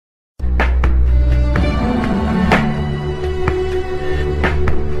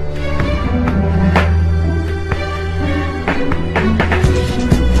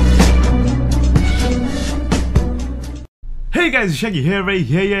guys, Shaggy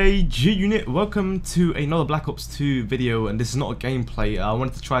here, G Unit. Welcome to another Black Ops 2 video, and this is not a gameplay. I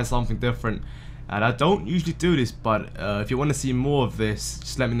wanted to try something different, and I don't usually do this, but if you want to see more of this,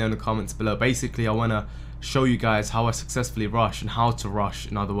 just let me know in the comments below. Basically, I want to show you guys how I successfully rush, and how to rush,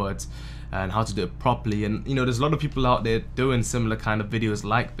 in other words, and how to do it properly. And you know, there's a lot of people out there doing similar kind of videos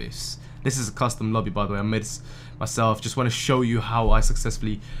like this. This is a custom lobby, by the way. I made this myself. Just want to show you how I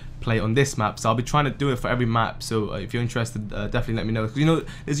successfully play on this map. So I'll be trying to do it for every map. So if you're interested, definitely let me know. Because you know,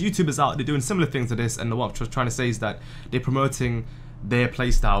 there's YouTubers out there doing similar things to this, and what I'm trying to say is that they're promoting their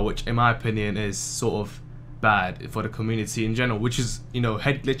playstyle, which in my opinion is sort of bad for the community in general, which is, you know,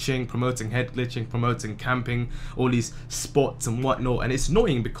 head glitching, promoting camping, all these spots and whatnot. And it's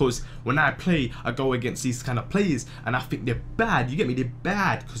annoying because when I play, I go against these kind of players and I think they're bad. You get me? They're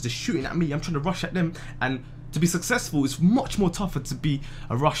bad because they're shooting at me. I'm trying to rush at them, and to be successful, it's much more tougher to be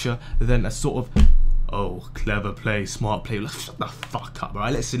a rusher than a sort of, oh, clever play, smart play. Shut the fuck up,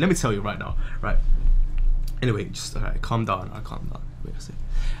 right? Let me tell you right now, right? Anyway, just alright, calm down. Calm down. Wait a second.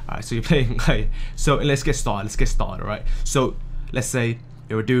 Alright, so you're playing. Okay, so let's get started. Alright. So let's say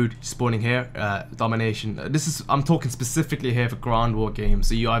you're a dude spawning here, domination. I'm talking specifically here for ground war games.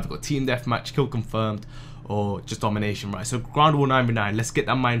 So you either got team deathmatch, kill confirmed, or just domination, right? So ground war 9v9, let's get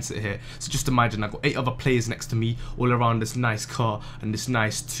that mindset here. So just imagine I've got 8 other players next to me all around this nice car and this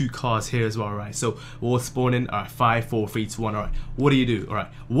nice 2 cars here as well, right? So we're all spawning. Alright, 5, 4, 3, 2, 1. Alright, what do you do? Alright,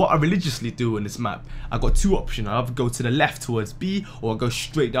 what I religiously do in this map, I've got 2 options. I either go to the left towards B, or I go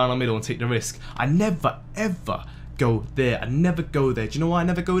straight down the middle and take the risk. I never ever go there. I never go there. Do you know why I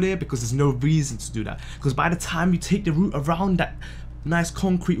never go there? Because there's no reason to do that. Because by the time you take the route around that nice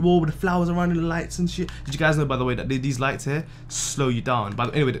concrete wall with the flowers around and the lights and shit. Did you guys know, by the way, that these lights here slow you down?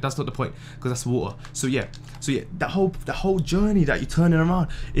 But anyway, that's not the point, because that's water. So yeah, that whole journey that you're turning around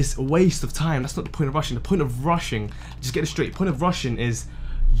is a waste of time. That's not the point of rushing. The point of rushing, just get it straight. The point of rushing is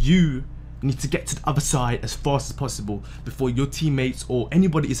you need to get to the other side as fast as possible before your teammates or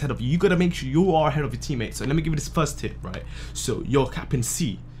anybody is ahead of you. You gotta make sure you are ahead of your teammates. So let me give you this first tip, right? So you're capping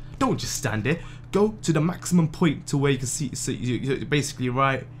C. Don't just stand there. Go to the maximum point to where you can see. So you're basically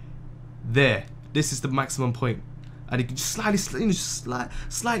right there. This is the maximum point, and you can just slightly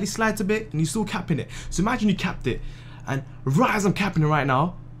slide a bit, and you're still capping it. So imagine you capped it, and right as I'm capping it right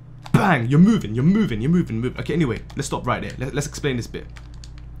now, bang! You're moving. Okay, anyway, let's stop right there. Let's explain this bit.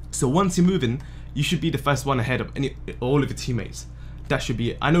 So once you're moving, you should be the first one ahead of all of your teammates. That should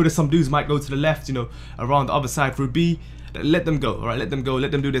be it. I know that some dudes might go to the left, you know, around the other side through B. Let them go, alright, let them go,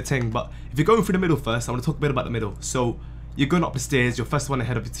 let them do their thing. But if you're going through the middle first, I want to talk a bit about the middle. So you're going up the stairs, you're first one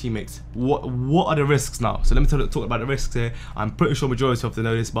ahead of your teammates. What are the risks now? So let me talk about the risks here. I'm pretty sure majority of them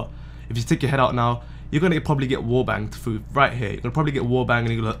know this, but if you stick your head out now, you're gonna probably get wallbanged through right here. You're gonna probably get wallbanged,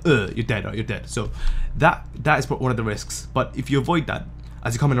 and you're gonna you're dead, right? You're dead. So that is one of the risks. But if you avoid that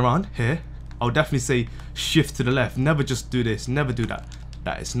as you're coming around here, I would definitely say shift to the left. Never just do this. Never do that.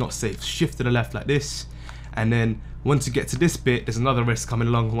 That is not safe. Shift to the left like this, and then once you get to this bit, there's another risk coming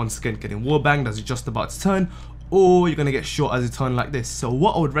along. Once again, getting wallbanged as you're just about to turn, or you're gonna get shot as you turn like this. So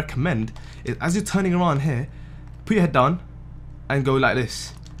what I would recommend is, as you're turning around here, put your head down and go like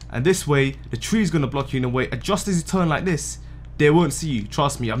this. And this way, the tree's gonna block you in a way. Just as you turn like this, they won't see you.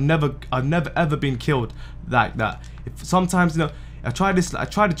 Trust me, I've never ever been killed like that. Sometimes, you know, I try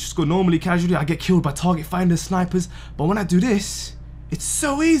to just go normally, casually. I get killed by target finders, snipers. But when I do this, it's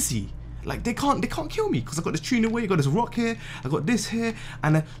so easy. Like they can't kill me because I got this tree in the way, I got this rock here, I got this here,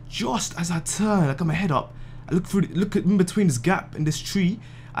 and then just as I turn, I got my head up, I look in between this gap in this tree,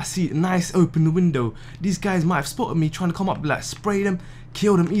 I see a nice open window. These guys might have spotted me trying to come up, like spray them,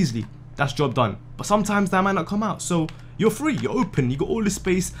 kill them easily. That's job done. But sometimes they might not come out, so you're free, you're open, you got all this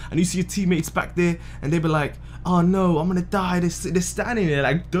space, and you see your teammates back there, and they be like, oh no, I'm gonna die. They're standing there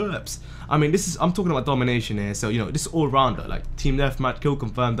like derps. I mean, I'm talking about domination here, so you know, this is all rounder, like team deathmatch, kill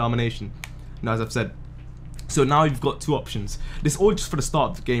confirmed, domination. You know, as I've said. So now you've got 2 options. This is all just for the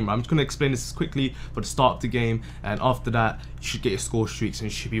start of the game, right? I'm just gonna explain this quickly for the start of the game, and after that, you should get your score streaks and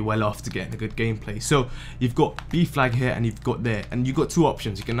you should be well off to getting a good gameplay. So you've got B flag here, and you've got there, and you've got 2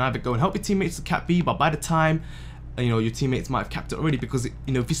 options. You can either go and help your teammates to cap B, but by the time, you know, your teammates might have capped it already, because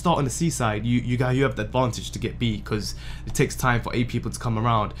you know, if you start on the C side, you have the advantage to get B, because it takes time for A people to come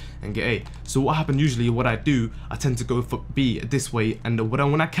around and get A. So what happened usually, what I do, I tend to go for B this way, and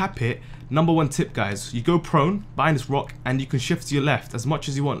when I cap it, number 1 tip, guys, you go prone behind this rock, and you can shift to your left as much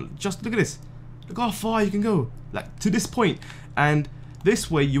as you want. Just look at this, look how far you can go, like to this point, and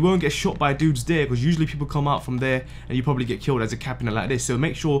this way you won't get shot by dudes there, because usually people come out from there and you probably get killed as you're capping it like this. So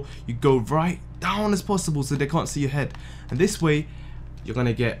make sure you go right down as possible so they can't see your head, and this way you're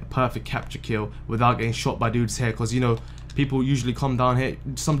gonna get a perfect capture kill without getting shot by dudes here, because you know, people usually come down here.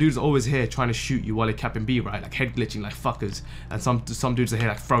 Some dudes are always here trying to shoot you while they're capping B, right? Like head glitching like fuckers. And some dudes are here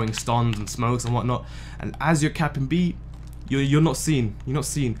like throwing stuns and smokes and whatnot. And as you're capping B, you're not seen. You're not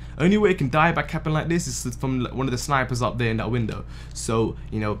seen. Only way you can die by capping like this is from one of the snipers up there in that window. So,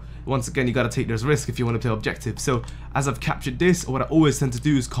 you know, once again, you gotta take this risk if you want to play objective. So, as I've captured this, what I always tend to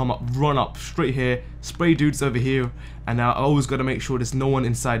do is come up, run up straight here, spray dudes over here, and now I always gotta make sure there's no one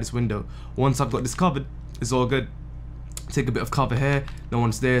inside this window. Once I've got this covered, it's all good. Take a bit of cover here, no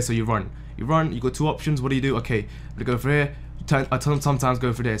one's there, so you run. You got 2 options. What do you do? Okay, I'm gonna go for here. I sometimes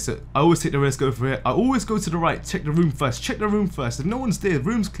go for there, so I always take the risk, go for here. I always go to the right, check the room first. If no one's there,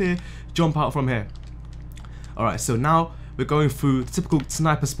 room's clear, jump out from here. Alright, so now we're going through the typical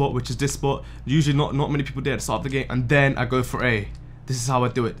sniper spot, which is this spot. Usually not many people there at the start of the game, and then I go for A. This is how I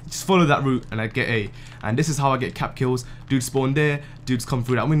do it. Just follow that route and I get A. And this is how I get cap kills. Dudes spawn there, dudes come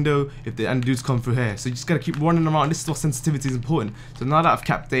through that window, and dudes come through here. So you just gotta keep running around. This is what sensitivity is important. So now that I've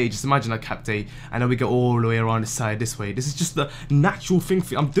capped A, just imagine I capped A, and then we go all the way around this side this way. This is just the natural thing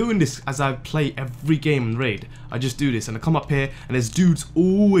for me. I'm doing this as I play every game in Raid. I just do this and I come up here and there's dudes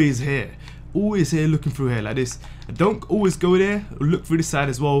always here. Always here looking through here like this. Don't always go there, look through this side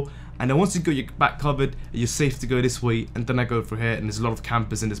as well. And then once you got your back covered, you're safe to go this way. And then I go through here, and there's a lot of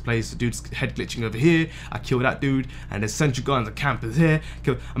campers in this place. The dude's head glitching over here. I kill that dude, and there's sentry guns and campers here.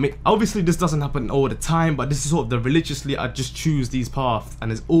 I mean, obviously this doesn't happen all the time, but this is sort of the religiously I just choose these paths,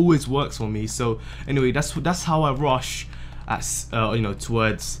 and it always works for me. So anyway, that's how I rush at you know,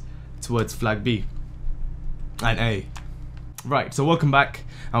 towards flag B and A. Right, so welcome back,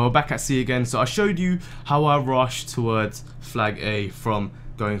 and we're back at C again. So I showed you how I rush towards flag A from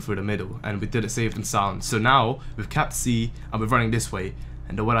going through the middle, and we did it safe and sound. So now we've capped C and we're running this way,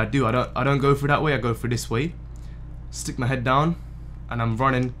 and what I do, I don't go through that way, I go through this way, stick my head down, and I'm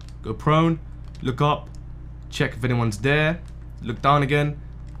running, go prone, look up, check if anyone's there, look down again,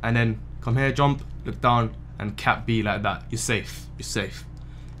 and then come here, jump, look down, and cap B like that. You're safe.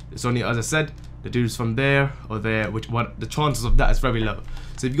 It's only, as I said, the dudes from there or there, the chances of that is very low.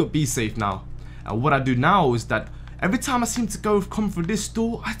 So if you got B safe now, and what I do now is that every time I seem to come through this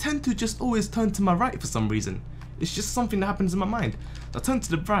door, I tend to just always turn to my right for some reason. It's just something that happens in my mind. I turn to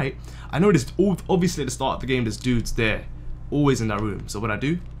the right. I know there's obviously at the start of the game there's dudes there, always in that room. So what I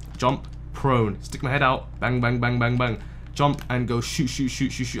do, jump, prone, stick my head out, bang, bang, bang, bang, bang, jump and go shoot.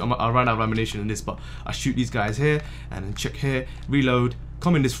 I ran out of ammunition in this, but I shoot these guys here and then check here, reload,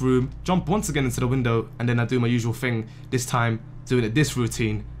 come in this room, jump once again into the window, and then I do my usual thing. This time doing it this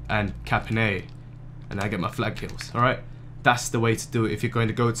routine and capping A. And I get my flag kills. Alright, that's the way to do it if you're going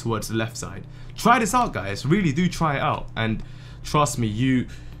to go towards the left side. Try this out, guys. Really do try it out, and trust me, you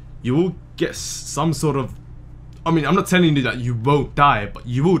will get some sort of, I mean, I'm not telling you that you won't die, but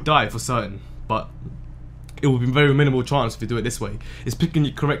you will die for certain, but it will be very minimal chance if you do it this way. It's picking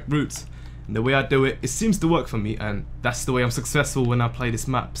your correct routes, and the way I do it, it seems to work for me, and that's the way I'm successful when I play this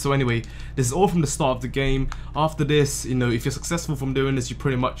map. So anyway, this is all from the start of the game. After this, you know, if you're successful from doing this, you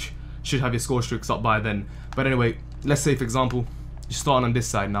pretty much should have your score streaks up by then. But anyway, let's say for example you're starting on this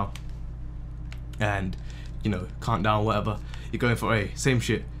side now, and you know, countdown, whatever, you're going for A, same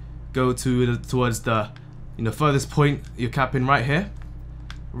shit, go towards the, you know, furthest point. You're capping right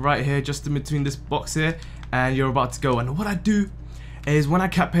here, just in between this box here, and you're about to go. And what I do is when I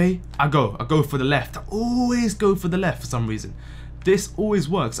cap A, I go for the left. I always go for the left for some reason. This always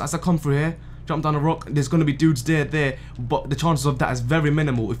works. As I come through here, jump down a rock, there's going to be dudes there, but the chances of that is very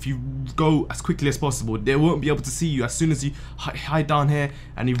minimal. If you go as quickly as possible, they won't be able to see you. As soon as you hide down here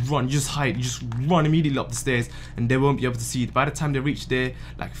and you run, you just run immediately up the stairs, and they won't be able to see you. By the time they reach there,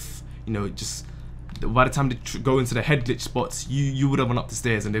 like, you know, just by the time they go into the head glitch spots, you would have run up the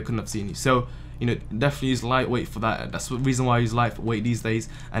stairs and they couldn't have seen you. So, you know, definitely use lightweight for that. That's the reason why I use lightweight these days.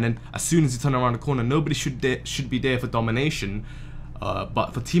 And then as soon as you turn around the corner, nobody should be there for domination.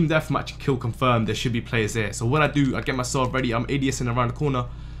 But for team deathmatch and kill confirmed, there should be players there. So what I do, I get myself ready. I'm ADSing around the corner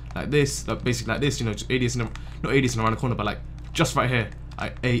like this, like basically like this, you know, just ADSing, not ADSing around the corner, but like just right here.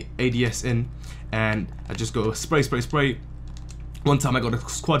 I ADS in, and I just go spray. One time I got a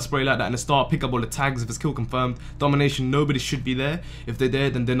squad spray like that in the start, pick up all the tags if it's kill confirmed. Domination, nobody should be there. If they're there,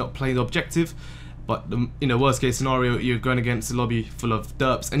 then they're not playing the objective. But you know, worst case scenario, you're going against a lobby full of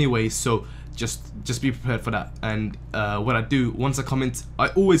derps anyway, so just be prepared for that. And what I do, once I come in, I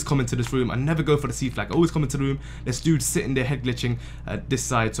always come into this room. I never go for the C flag. I always come into the room. There's dudes sitting there head glitching at this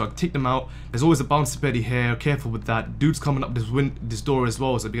side, so I take them out. There's always a bouncy Betty here. Careful with that. Dudes coming up this door as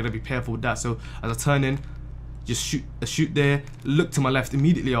well, so you gotta be careful with that. So as I turn in, just shoot there. Look to my left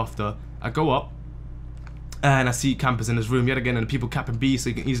immediately after. I go up, and I see campers in this room yet again, and people capping B, so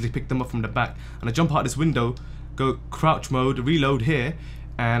you can easily pick them up from the back. And I jump out this window, go crouch mode, reload here,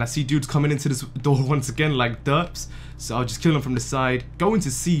 and I see dudes coming into this door once again like derps. So I'll just kill them from the side, go into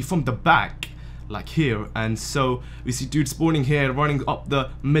C from the back, like here, and so we see dudes spawning here, running up the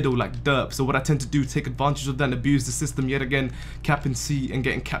middle like derp. So what I tend to do, take advantage of that and abuse the system yet again, capping C and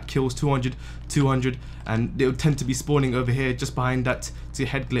getting cap kills, 200, 200, and they'll tend to be spawning over here just behind that to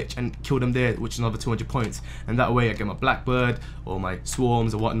head glitch and kill them there, which is another 200 points. And that way I get my Blackbird or my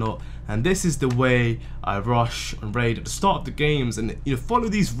swarms or whatnot. And this is the way I rush and raid at the start of the games, and you know, follow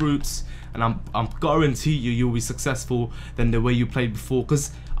these routes, and I'm guarantee you'll be successful than the way you played before.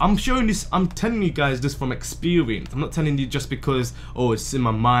 Because I'm showing this, I'm telling you guys this from experience. I'm not telling you just because, oh, it's in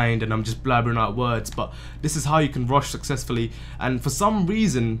my mind and I'm just blabbering out words, but this is how you can rush successfully. And for some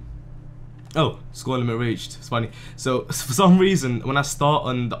reason, oh, score limit reached. It's funny. So for some reason, when I start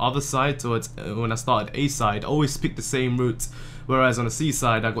on the other side, or when I start at A side, I always pick the same route. Whereas on the C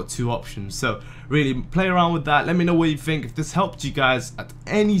side, I got 2 options. So really play around with that. Let me know what you think. If this helped you guys at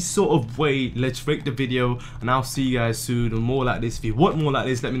any sort of way, let's rate the video, and I'll see you guys soon. And more like this. If you want more like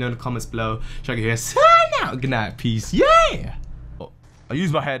this, let me know in the comments below. Check it here. Sign out. Good night. Peace. Yeah. I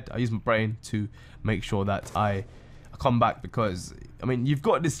use my head. I use my brain to make sure that I come back, because I mean, you've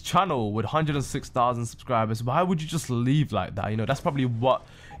got this channel with 106,000 subscribers. Why would you just leave like that? You know, that's probably what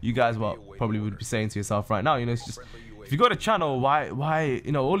you guys probably would be saying to yourself right now. You know, it's just, if you got a channel, why,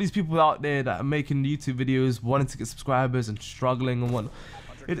 you know, all these people out there that are making YouTube videos, wanting to get subscribers and struggling and whatnot.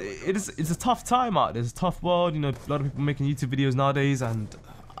 It's a tough time out there. It's a tough world. You know, a lot of people making YouTube videos nowadays, and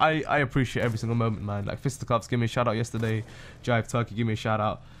I appreciate every single moment, man. Like Fisticuffs gave me a shout out yesterday. Jive Turkey gave me a shout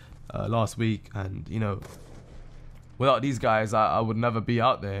out last week, and you know, without these guys, I would never be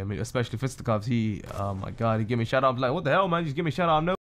out there. I mean, especially Fisticuffs. Oh my god, he gave me a shout out. I'm like, what the hell, man? Just give me a shout out. I'm no